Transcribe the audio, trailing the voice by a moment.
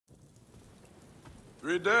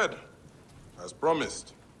3 dead, as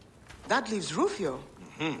promised. That leaves Rufio.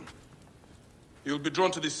 You'll be drawn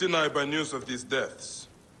to the Sinai by news of these deaths.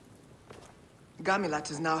 Gamilat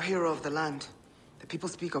is now hero of the land. The people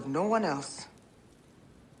speak of no one else.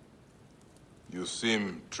 You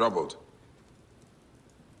seem troubled.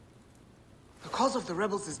 The cause of the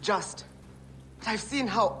rebels is just. But I've seen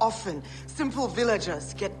how often simple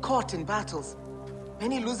villagers get caught in battles,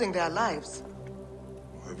 many losing their lives.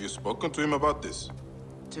 Have you spoken to him about this?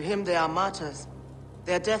 To him, they are martyrs.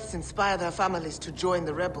 Their deaths inspire their families to join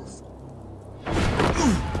the rebels.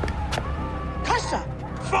 Kasha!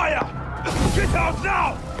 Fire! Get out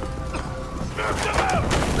now! Smash them out!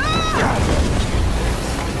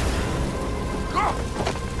 Go!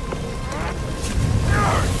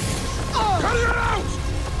 Cut it out!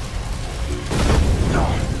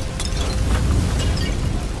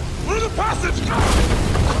 Through the passage!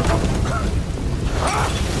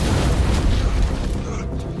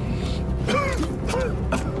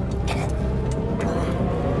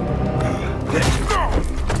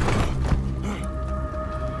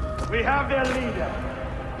 We have their leader.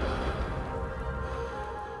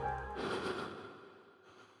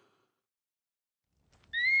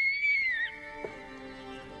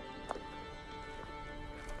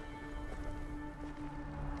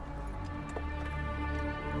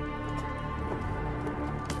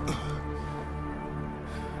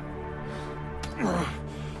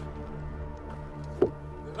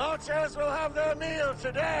 The Vultures will have their meal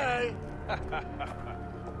today.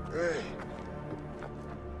 Hey.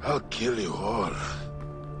 I'll kill you all.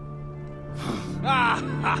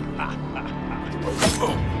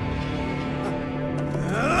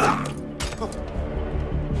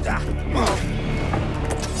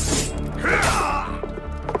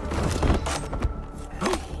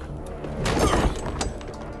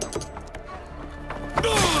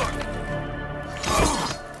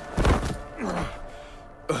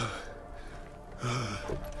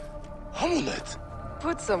 Amulet!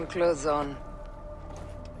 Put some clothes on.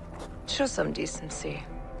 Show some decency.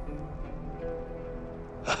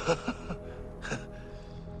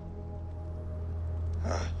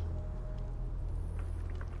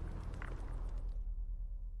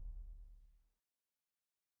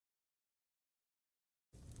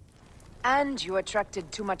 And you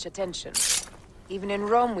attracted too much attention. Even in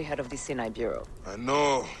Rome, we heard of the Sinai Bureau. I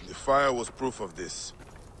know. The fire was proof of this.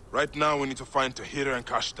 Right now, we need to find Tahira and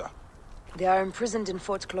Kashta. They are imprisoned in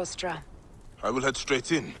Fort Klostra. I will head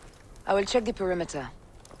straight in. I will check the perimeter.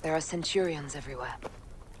 There are centurions everywhere.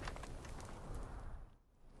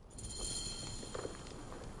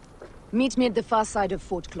 Meet me at the far side of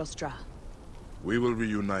Fort Klostra. We will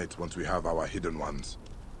reunite once we have our hidden ones.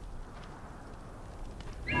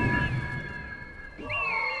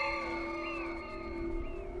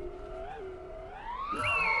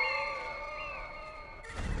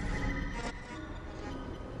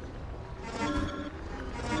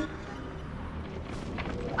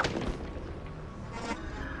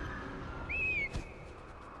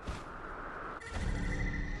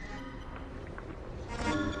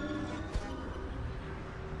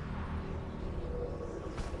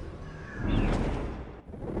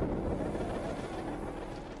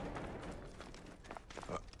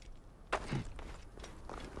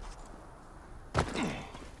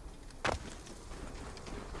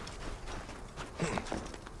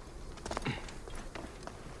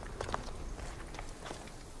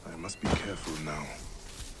 I must be careful now.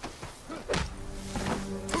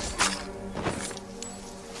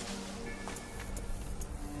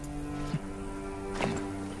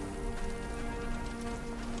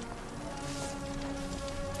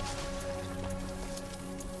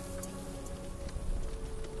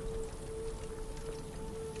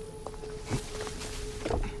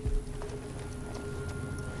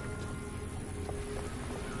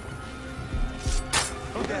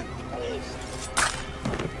 Okay.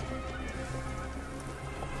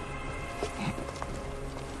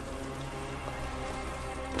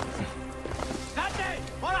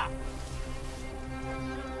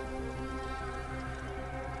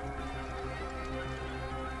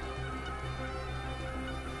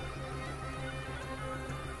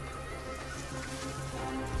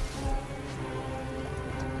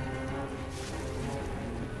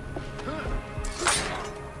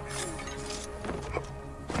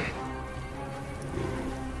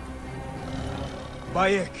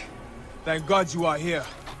 Bayek, thank God you are here.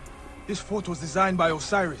 This fort was designed by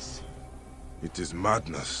Osiris. It is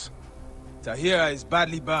madness. Tahira is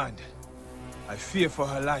badly burned. I fear for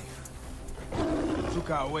her life. Took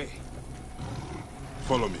her away.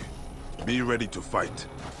 Follow me. Be ready to fight.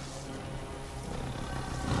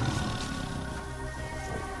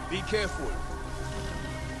 Be careful.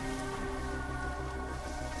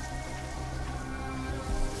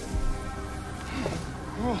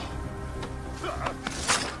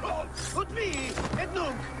 Put me, et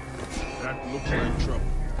nunc! That looks like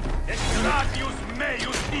trouble. Extradius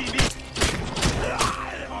meius divi!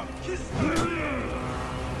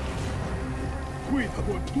 Quid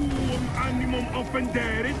quod tuum animum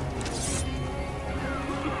offenderit?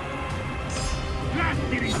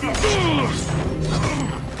 Latiri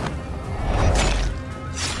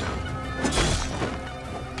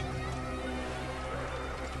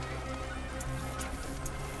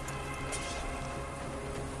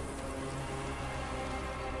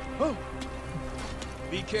Oh.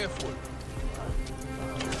 Be careful.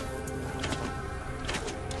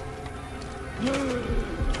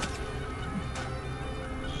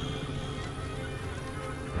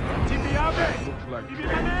 Looks like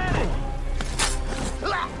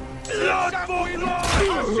blood for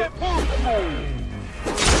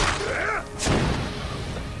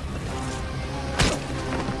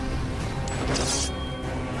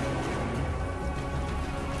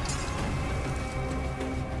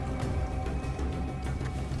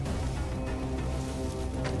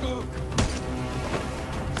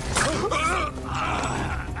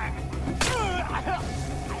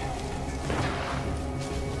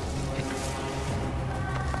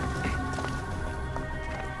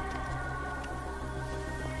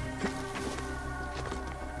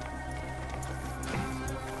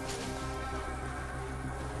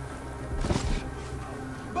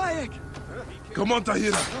Come on,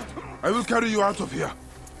 Tahira. I will carry you out of here.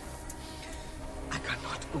 I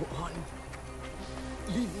cannot go on.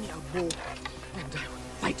 Leave me alone, and I will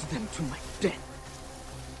fight them to my death.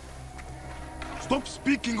 Stop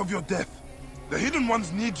speaking of your death. The Hidden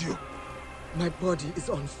Ones need you. My body is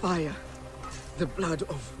on fire. The blood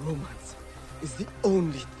of Romans is the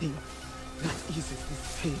only thing that eases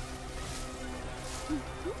this pain.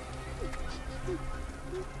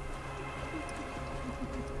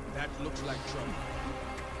 That looks like trouble.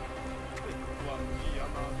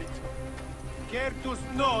 Certus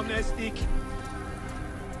non estic.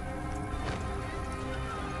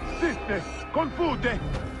 Siste, confude.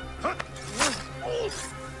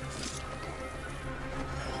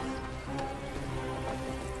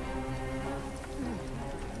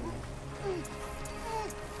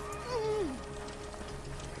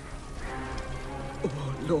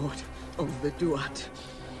 Oh, Lord of the Duat,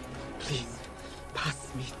 please pass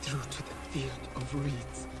me through to the field of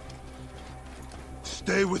reeds.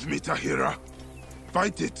 Stay with me, Tahira.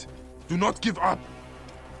 Fight it. Do not give up.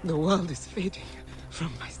 The world is fading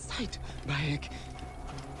from my sight, Bayek.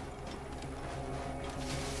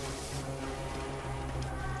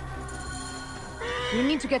 We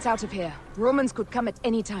need to get out of here. Romans could come at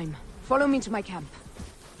any time. Follow me to my camp.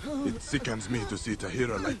 It sickens me to see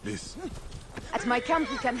Tahira like this. At my camp,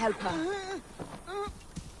 we can help her.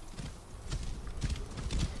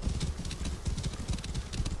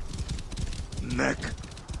 Neck.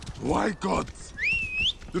 Why, gods?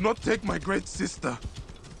 Do not take my great sister.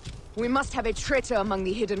 We must have a traitor among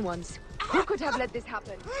the Hidden Ones. Who could have let this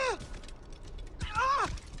happen?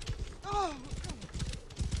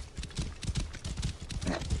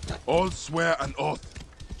 All swear an oath.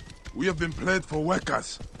 We have been played for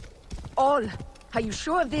workers. All? Are you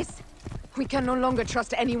sure of this? We can no longer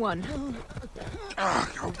trust anyone.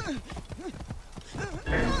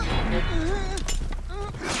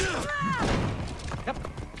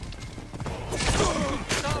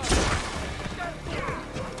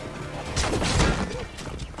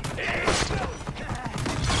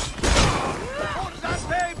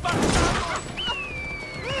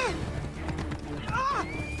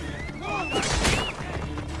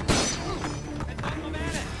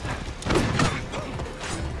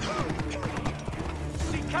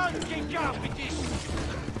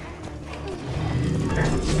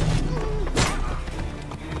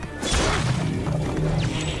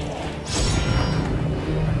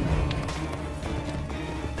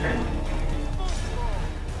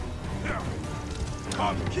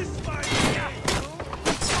 Come kiss my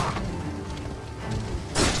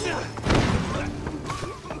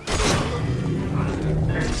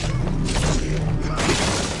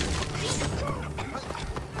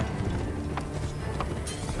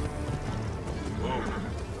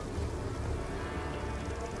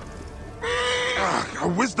Our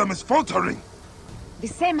wisdom is faltering. The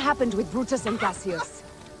same happened with Brutus and Cassius.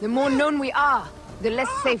 The more known we are, the less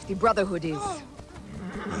safe the Brotherhood is.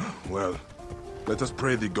 Well, let us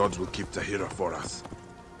pray the gods will keep Tahira for us.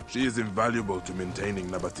 She is invaluable to maintaining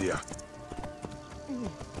Nabatea.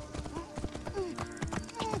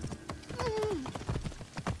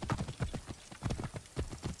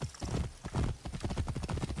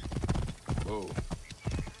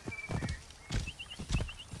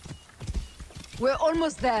 We're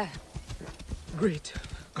almost there. Great.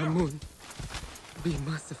 Amun, be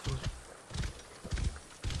merciful.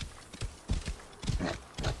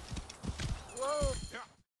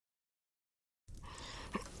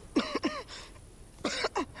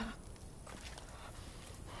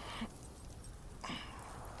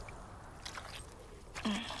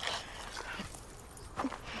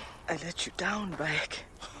 I let you down, Bayek.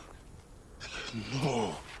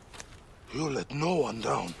 No. You let no one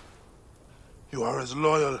down. You are as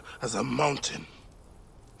loyal as a mountain.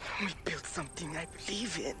 We built something I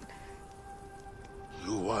believe in.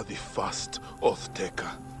 You are the first Oath-taker,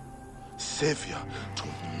 savior to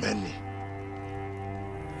many,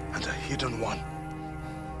 and a hidden one.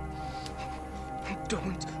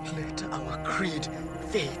 Don't let our creed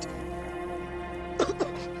fade.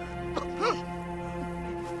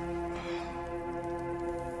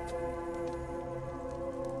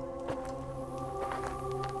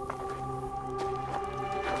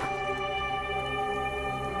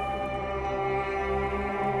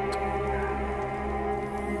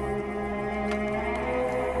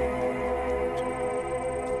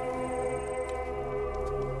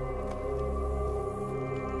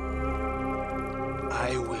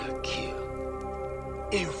 I will kill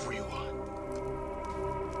everyone.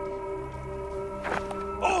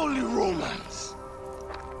 Only Romans.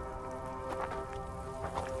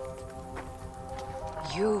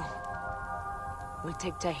 You will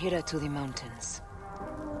take Tahira to the mountains.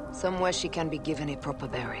 Somewhere she can be given a proper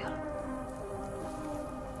burial.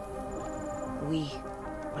 We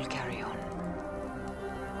will carry on.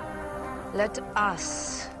 Let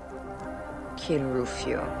us kill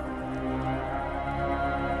Rufio.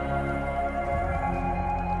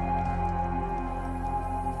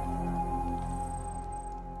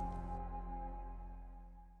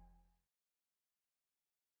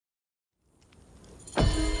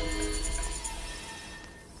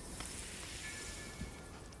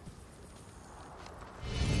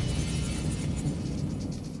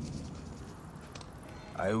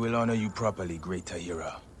 I will honor you properly, great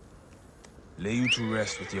Tahira. Lay you to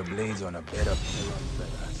rest with your blades on a bed of heron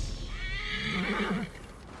feathers.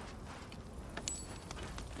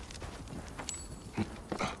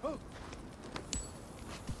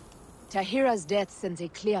 Tahira's death sends a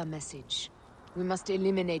clear message. We must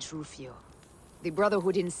eliminate Rufio. The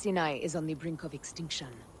Brotherhood in Sinai is on the brink of extinction.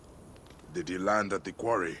 Did he land at the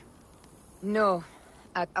quarry? No,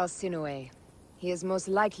 at Al-Sinoe. He is most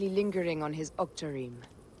likely lingering on his Octareme.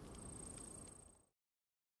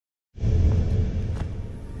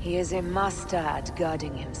 He is a master at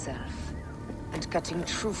guarding himself, and cutting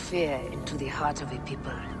true fear into the heart of a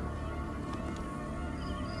people.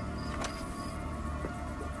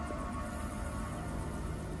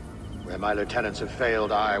 Where my lieutenants have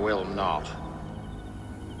failed, I will not.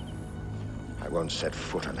 I won't set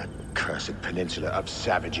foot on that cursed peninsula of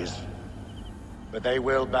savages. But they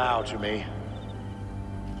will bow to me.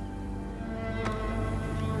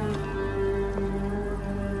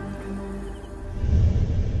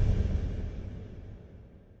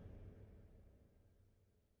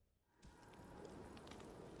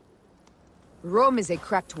 Rome is a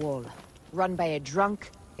cracked wall, run by a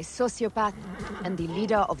drunk, a sociopath, and the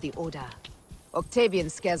leader of the Order. Octavian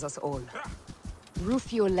scares us all.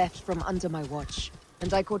 Rufio left from under my watch,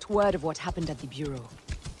 and I caught word of what happened at the Bureau.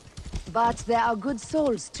 But there are good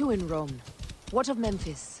souls too in Rome. What of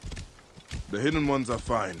Memphis? The hidden ones are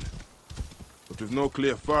fine. But with no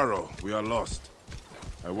clear pharaoh, we are lost.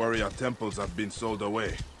 I worry our temples have been sold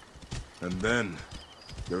away. And then,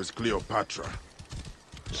 there is Cleopatra.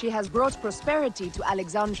 She has brought prosperity to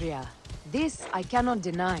Alexandria. This I cannot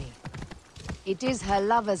deny. It is her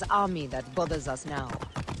lover's army that bothers us now.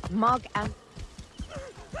 Mark and...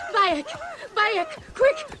 Bayek! Bayek!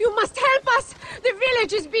 Quick! You must help us! The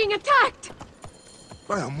village is being attacked!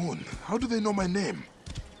 By Amun, how do they know my name?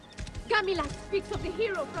 Gamila speaks of the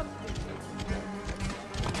hero from...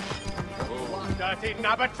 Oh, dirty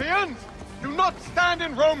Nabateans! Do not stand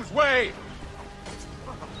in Rome's way!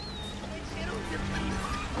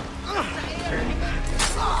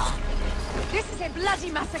 This is a bloody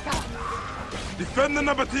massacre! Defend the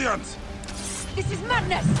Nabateans! This is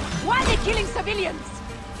madness! Why are they killing civilians?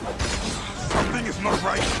 Something is not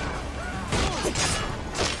right!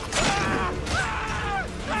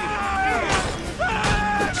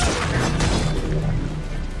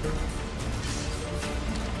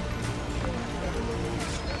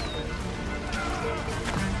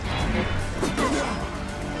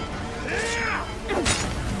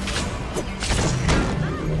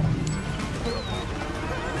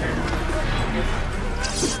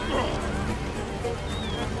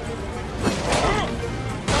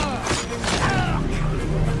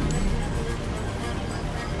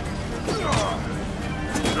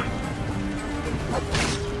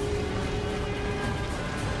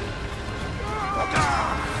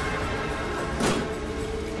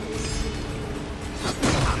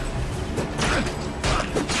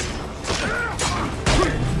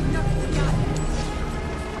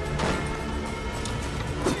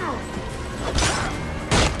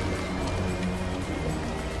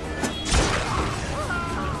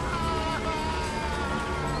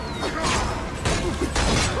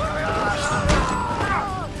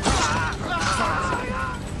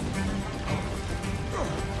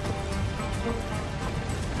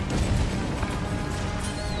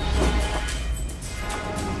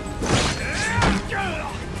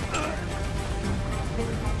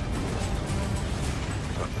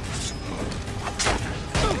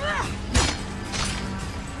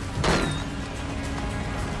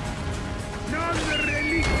 Non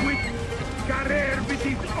reliquit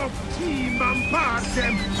carerbitis optimam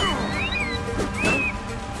partem.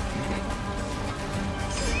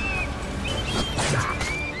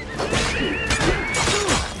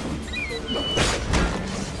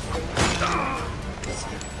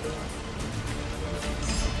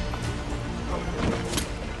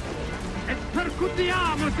 Et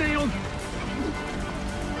percutiamo, Seon!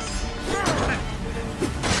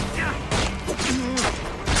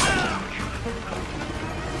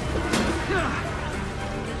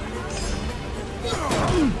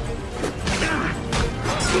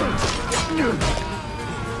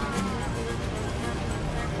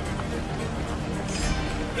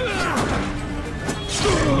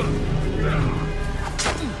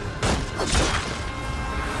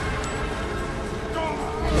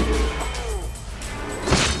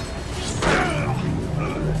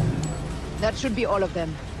 That should be all of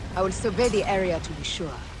them. I will survey the area to be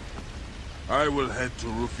sure. I will head to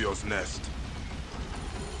Rufio's nest.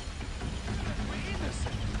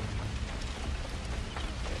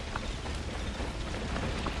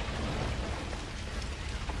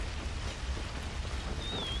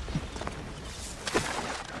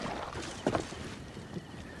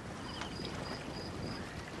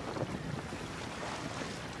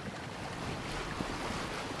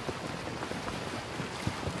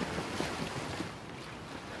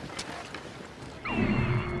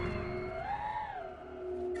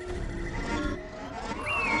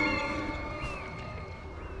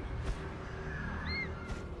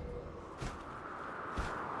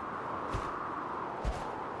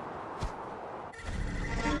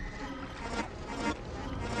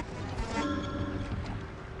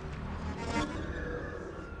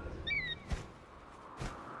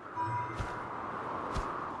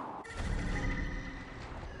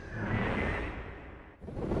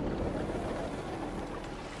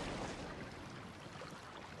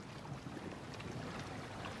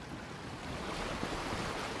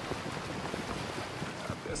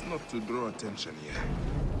 Best not to draw attention here.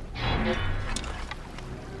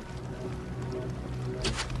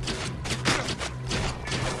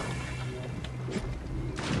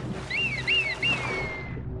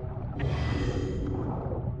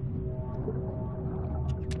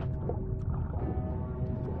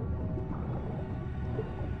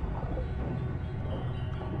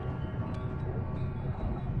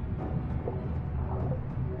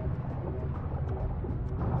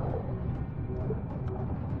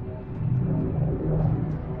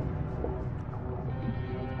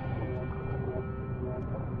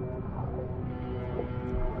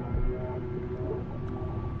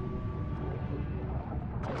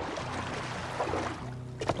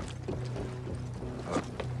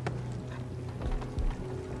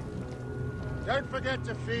 Don't forget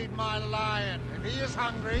to feed my lion. If he is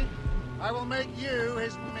hungry, I will make you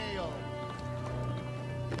his meal.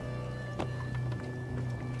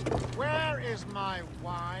 Where is my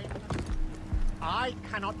wine? I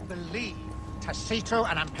cannot believe Tacito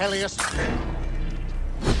and Ampelius.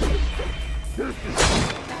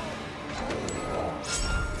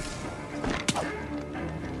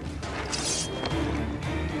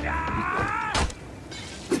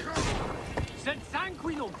 Sed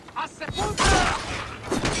sanguinum a sepulchra!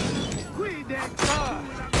 Qui dentro!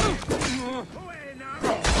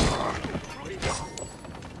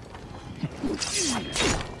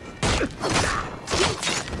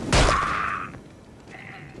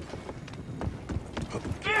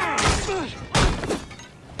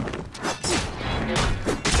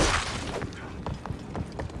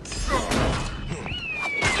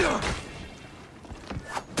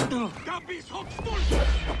 Capis hoc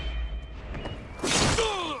stultus!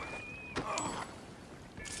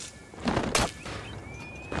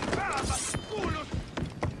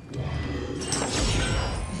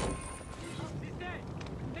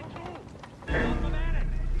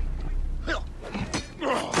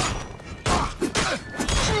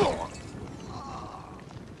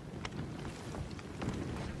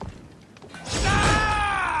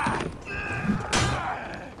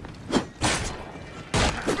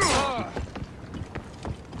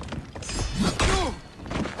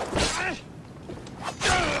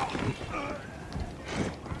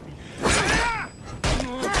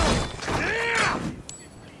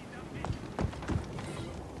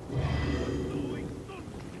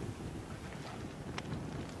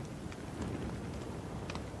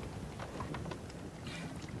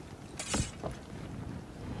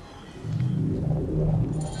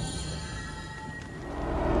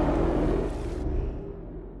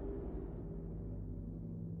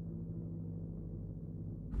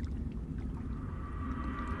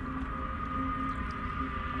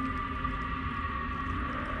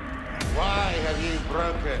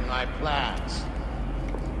 my plans.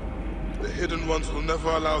 The Hidden Ones will never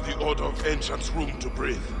allow the Order of Ancients room to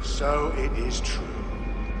breathe. So it is true.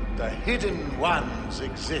 The Hidden Ones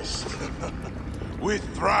exist. We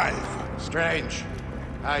thrive. Strange.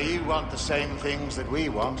 How you want the same things that we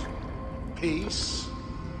want. Peace,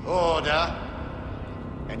 order,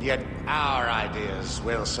 and yet our ideas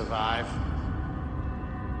will survive.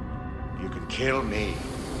 You can kill me,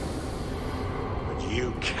 but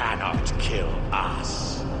you cannot kill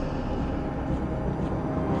us.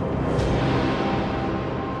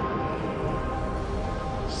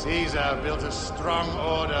 Caesar built a strong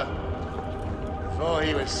order before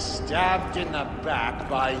he was stabbed in the back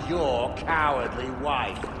by your cowardly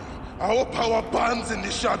wife. Our power burns in the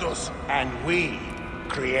shadows. And we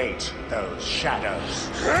create those shadows.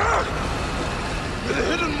 May the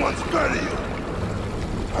Hidden Ones bury you.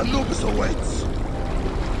 Anubis awaits.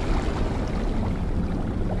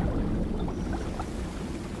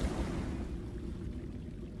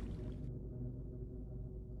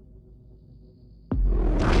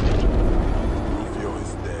 Rufio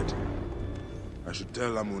is dead. I should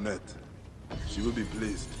tell Amunet. She will be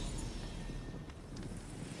pleased.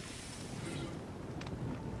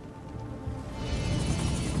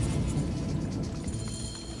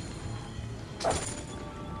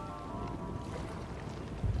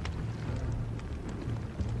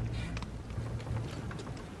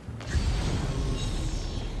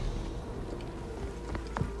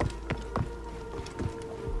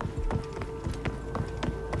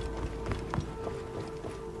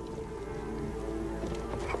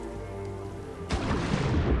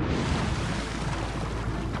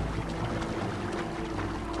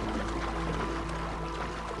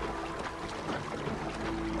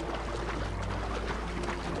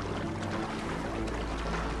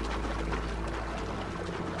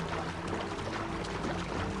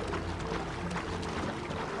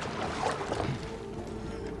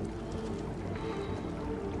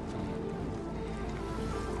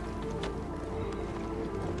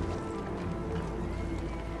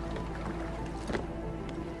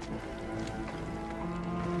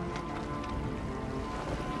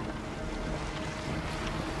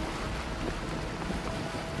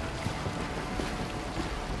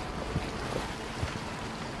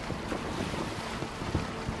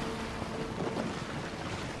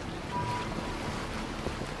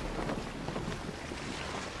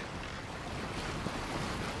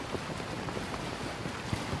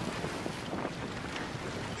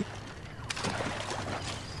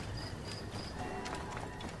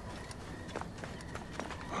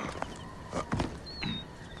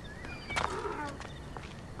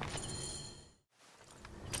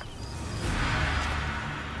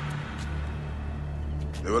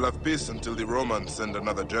 They will have peace until the Romans send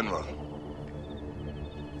another general.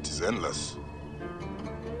 It is endless.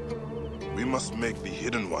 We must make the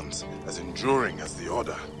Hidden Ones as enduring as the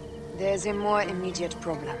Order. There's a more immediate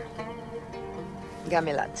problem.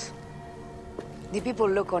 Gamilat. The people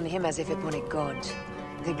look on him as if upon a god.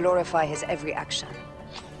 They glorify his every action.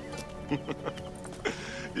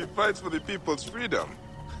 He fights for the people's freedom.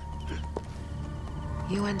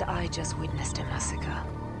 You and I just witnessed a massacre.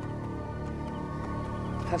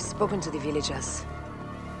 I've spoken to the villagers.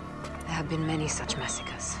 There have been many such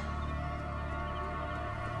massacres.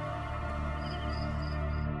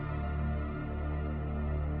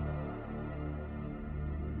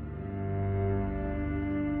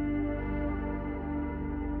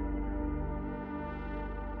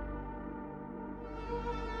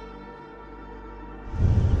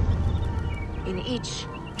 In each,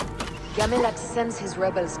 Gamilat sends his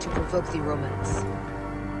rebels to provoke the Romans.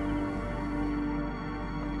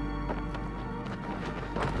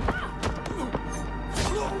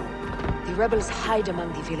 The rebels hide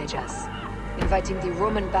among the villagers, inviting the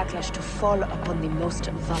Roman backlash to fall upon the most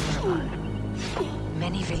vulnerable.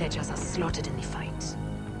 Many villagers are slaughtered in the fight.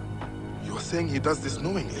 You are saying he does this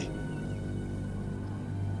knowingly?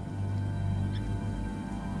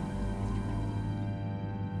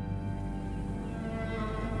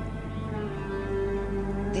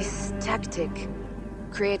 This tactic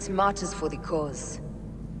creates martyrs for the cause,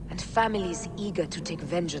 and families eager to take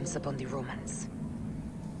vengeance upon the Romans.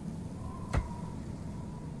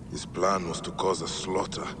 His plan was to cause a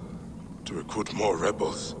slaughter, to recruit more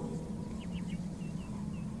rebels.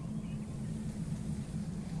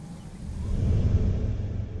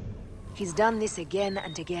 He's done this again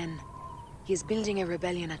and again. He is building a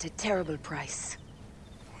rebellion at a terrible price.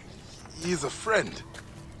 He is a friend.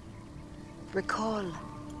 Recall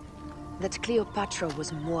that Cleopatra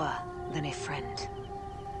was more than a friend.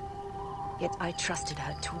 Yet I trusted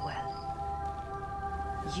her too well.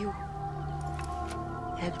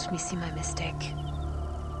 Helped me see my mistake.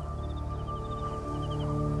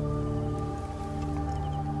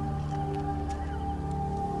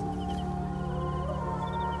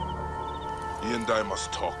 He and I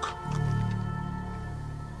must talk.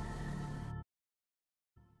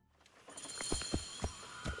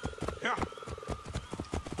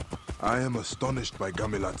 I am astonished by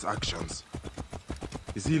Gamilat's actions.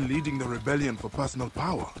 Is he leading the rebellion for personal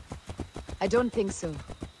power? I don't think so.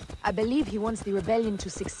 I believe he wants the rebellion to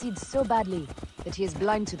succeed so badly that he is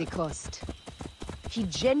blind to the cost. He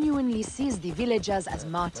genuinely sees the villagers as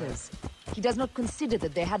martyrs. He does not consider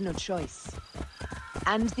that they had no choice.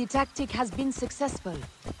 And the tactic has been successful.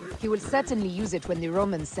 He will certainly use it when the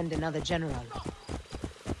Romans send another general.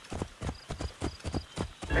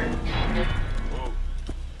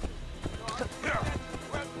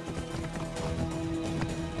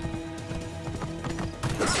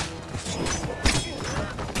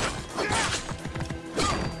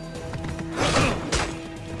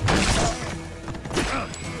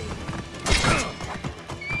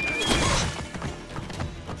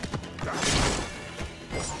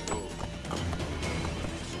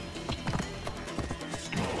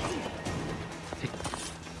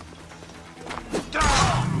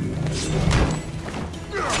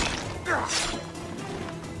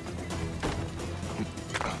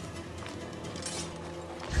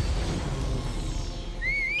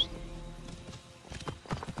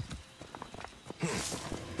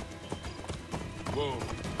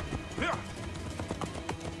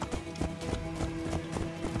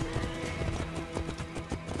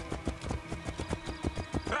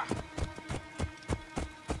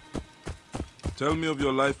 Tell me of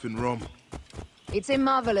your life in Rome. It's a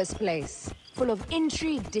marvelous place, full of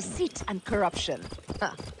intrigue, deceit, and corruption.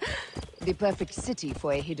 The perfect city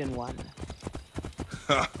for a hidden one.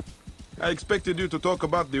 I expected you to talk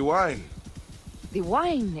about the wine. The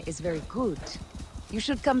wine is very good. You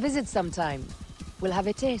should come visit sometime. We'll have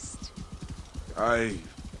a taste. I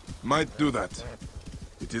might do that.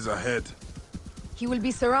 It is ahead. He will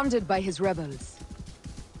be surrounded by his rebels.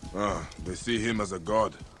 They see him as a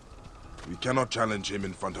god. We cannot challenge him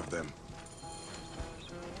in front of them.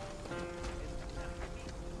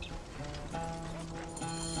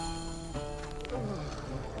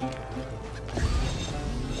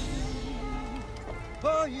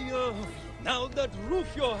 Now that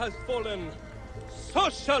Rufio has fallen, so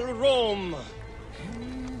shall Rome!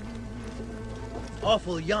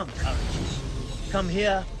 Awful young, aren't you? Come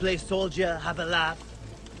here, play soldier, have a laugh.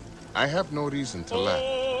 I have no reason to laugh.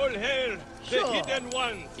 All hail the Sure. hidden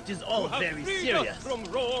ones! It is all who have very freed serious. us from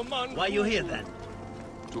Roman Why you here rule. then?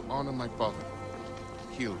 To honor my father,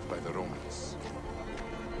 killed by the Romans.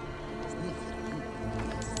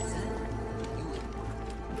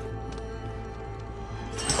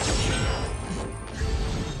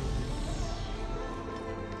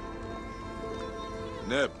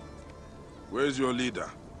 Neb, where's your leader?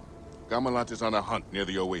 Gamalat is on a hunt near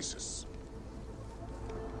the oasis.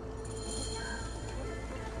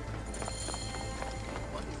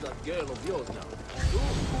 What is that girl of yours now?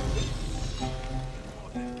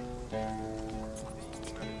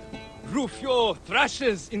 Rufio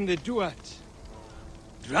thrashes in the Duat,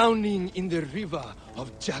 drowning in the river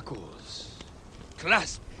of jackals,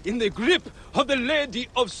 clasped in the grip of the Lady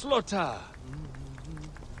of Slaughter.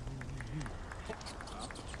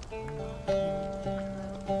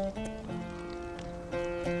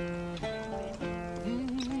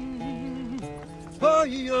 Oh,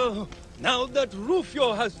 yeah. Now that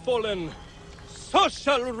Rufio has fallen, so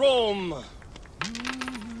shall Rome!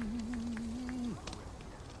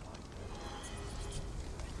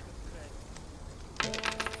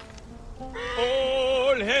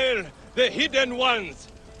 All hail the hidden ones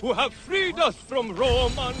who have freed us from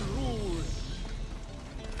Roman rule!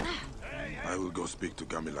 I will go speak to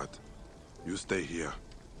Gamilat. You stay here.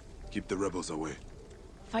 Keep the rebels away.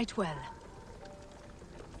 Fight well.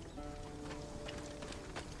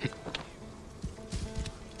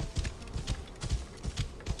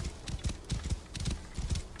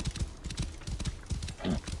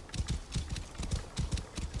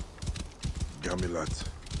 Gamilat,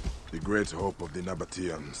 the great hope of the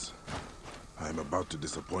Nabateans. I am about to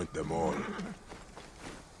disappoint them all.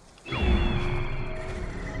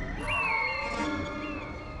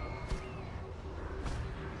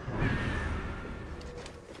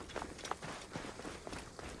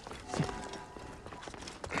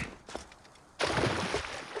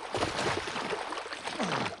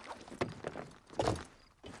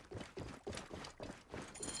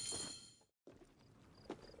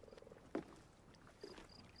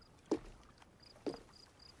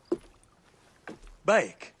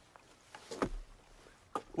 Bayek.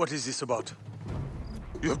 What is this about?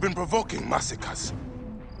 You have been provoking massacres.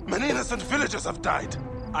 Many innocent villagers have died.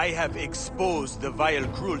 I have exposed the vile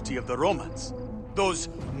cruelty of the Romans. Those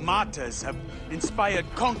martyrs have inspired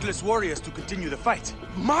countless warriors to continue the fight.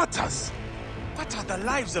 Martyrs? What are the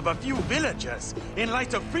lives of a few villagers in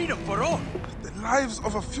light of freedom for all? The lives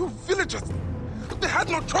of a few villagers? They had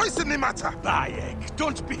no choice in the matter! Bayek,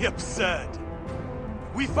 don't be absurd.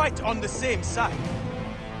 We fight on the same side.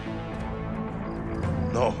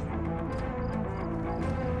 No.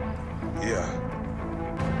 Here.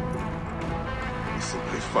 We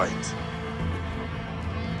simply fight.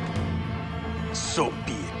 So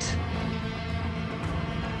be it.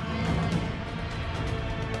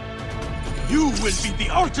 You will be the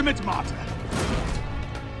ultimate martyr.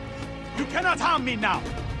 You cannot harm me now.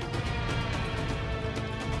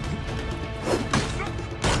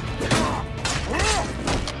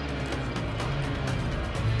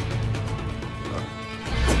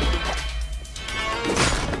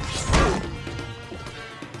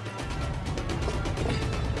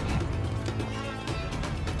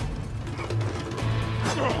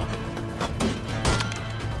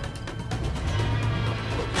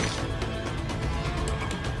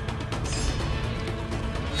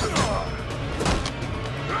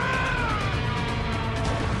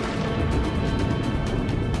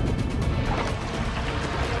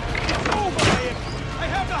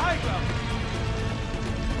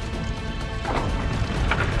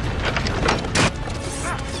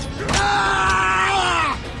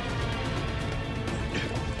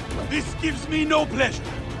 This gives me no pleasure.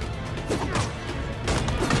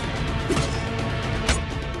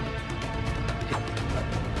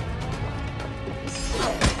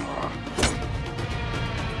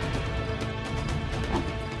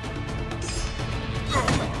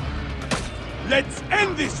 Let's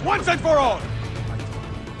end this once and for all!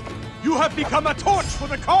 You have become a torch for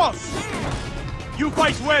the cause! You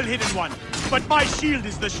fight well, Hidden One, but my shield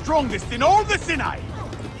is the strongest in all the Sinai!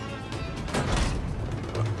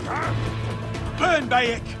 Burn,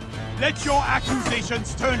 Bayek! Let your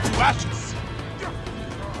accusations turn to ashes!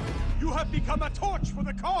 You have become a torch for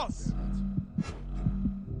the cause!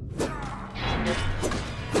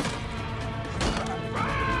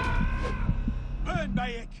 Burn,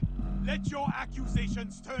 Bayek! Let your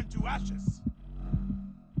accusations turn to ashes!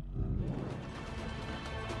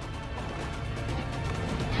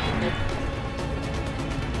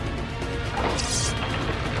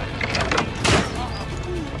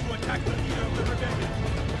 To attack the leader of the rebellion!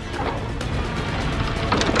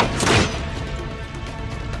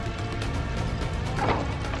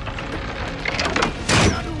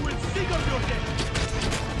 Shadow will sing of your death!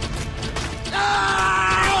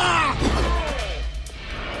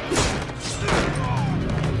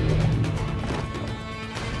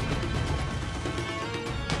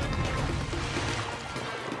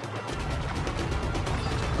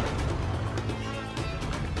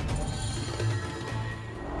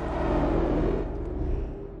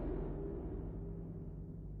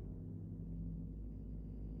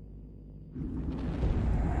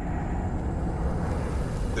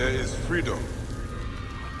 There is freedom.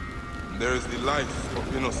 There is the life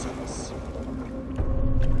of innocence.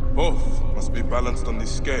 Both must be balanced on the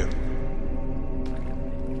scale.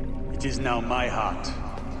 It is now my heart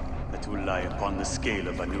that will lie upon the scale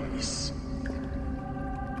of Anubis.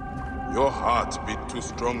 Your heart beat too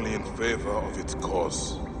strongly in favor of its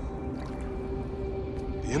cause.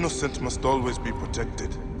 The innocent must always be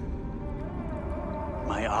protected.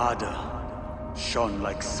 My ardor shone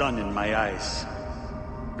like sun in my eyes,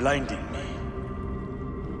 blinding me.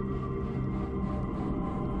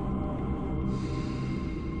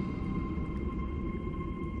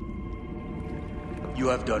 You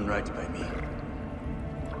have done right by me.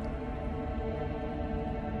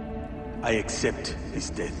 I accept his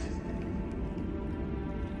death.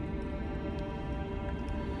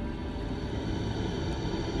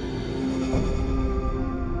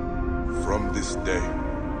 From this day,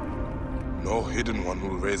 no Hidden One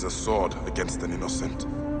will raise a sword against an innocent.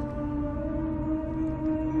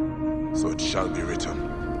 So it shall be written.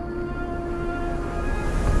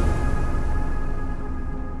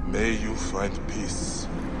 May you find peace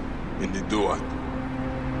in the Duat.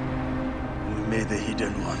 May the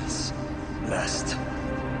Hidden Ones last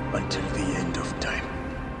until the end of time.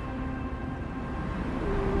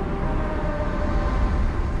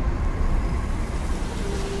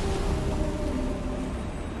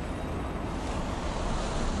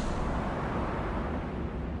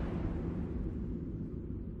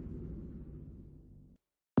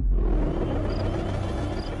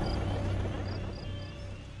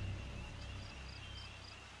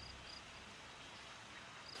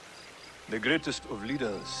 the greatest of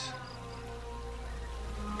leaders,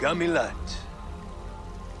 Gamilat,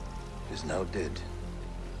 is now dead.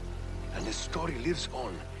 And his story lives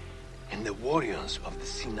on in the warriors of the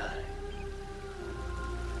Sinai.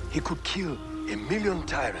 He could kill 1,000,000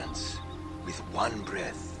 tyrants with one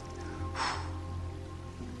breath.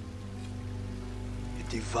 A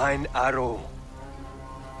divine arrow.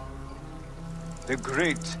 The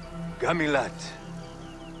great Gamilat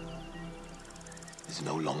is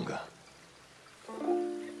no longer.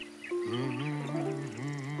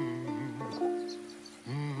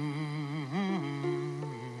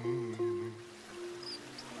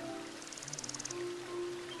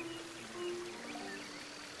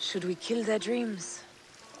 Should we kill their dreams?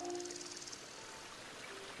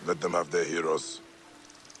 Let them have their heroes.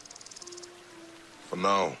 For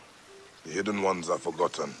now, the hidden ones are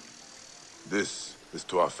forgotten. This is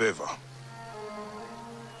to our favor.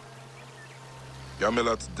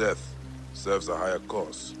 Gamilat's death serves a higher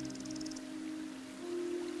cause.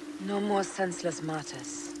 No more senseless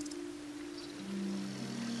martyrs.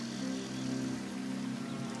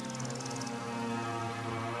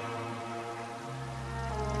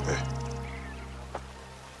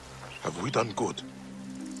 Have we done good?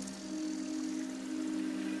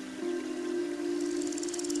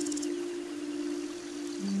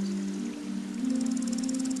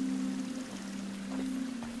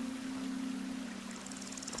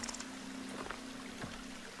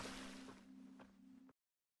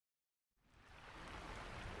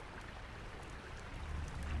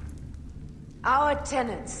 Our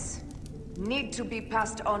tenets need to be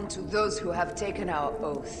passed on to those who have taken our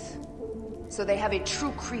oath, so they have a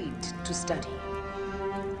true creed to study.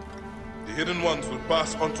 The hidden ones will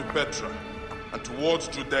pass on to Petra and towards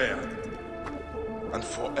Judea. And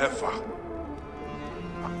forever.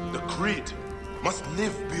 The creed must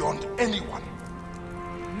live beyond anyone.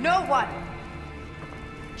 No one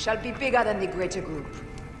shall be bigger than the greater group.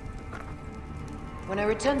 When I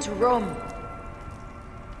return to Rome,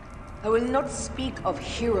 I will not speak of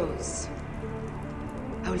heroes.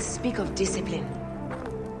 I will speak of discipline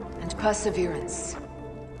and perseverance.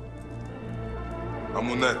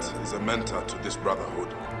 Amunet is a mentor to this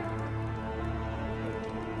brotherhood.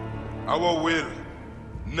 Our will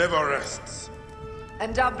never rests.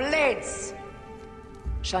 And our blades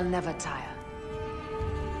shall never tire.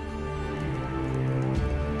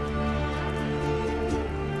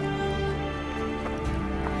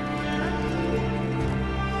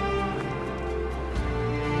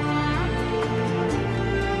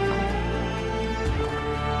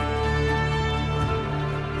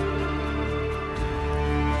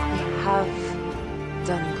 We have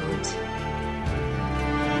done